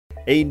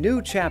A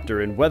new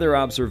chapter in weather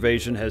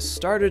observation has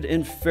started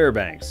in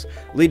Fairbanks,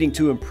 leading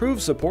to improved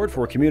support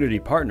for community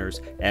partners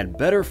and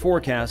better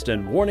forecast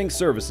and warning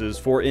services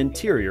for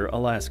interior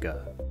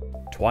Alaska.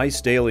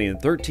 Twice daily in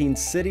 13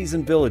 cities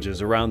and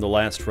villages around the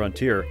last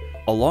frontier,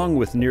 along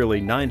with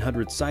nearly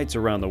 900 sites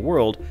around the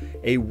world,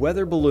 a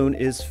weather balloon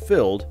is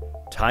filled,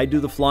 tied to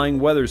the flying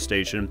weather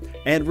station,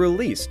 and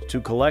released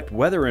to collect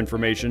weather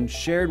information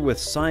shared with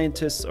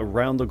scientists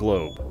around the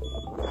globe.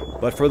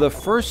 But for the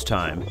first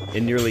time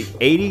in nearly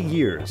 80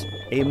 years,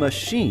 a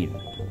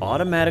machine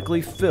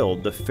automatically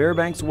filled the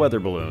Fairbanks weather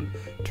balloon,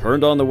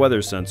 turned on the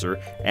weather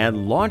sensor,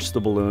 and launched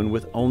the balloon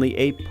with only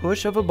a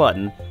push of a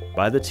button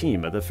by the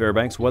team at the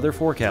Fairbanks Weather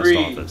Forecast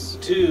Office.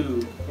 3, 2,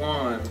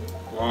 1,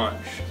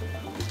 launch.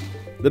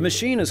 The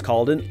machine is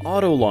called an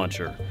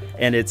autolauncher,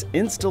 and its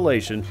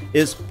installation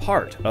is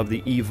part of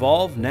the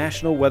Evolve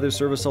National Weather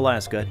Service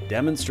Alaska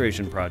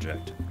demonstration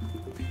project.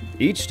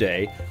 Each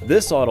day,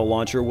 this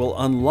autolauncher will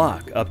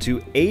unlock up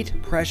to 8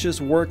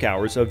 precious work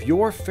hours of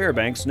your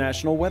Fairbanks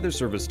National Weather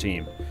Service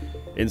team.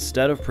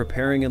 Instead of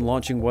preparing and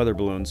launching weather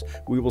balloons,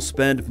 we will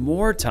spend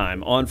more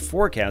time on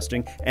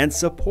forecasting and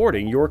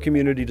supporting your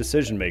community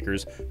decision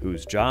makers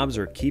whose jobs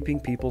are keeping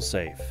people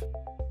safe.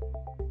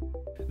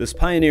 This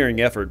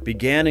pioneering effort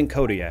began in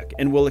Kodiak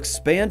and will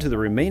expand to the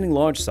remaining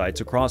launch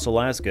sites across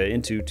Alaska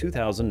into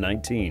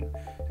 2019,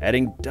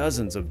 adding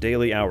dozens of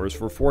daily hours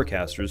for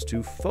forecasters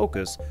to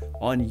focus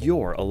on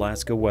your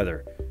Alaska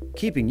weather,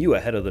 keeping you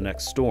ahead of the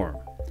next storm.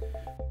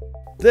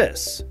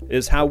 This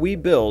is how we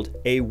build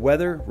a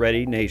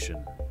weather-ready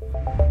nation.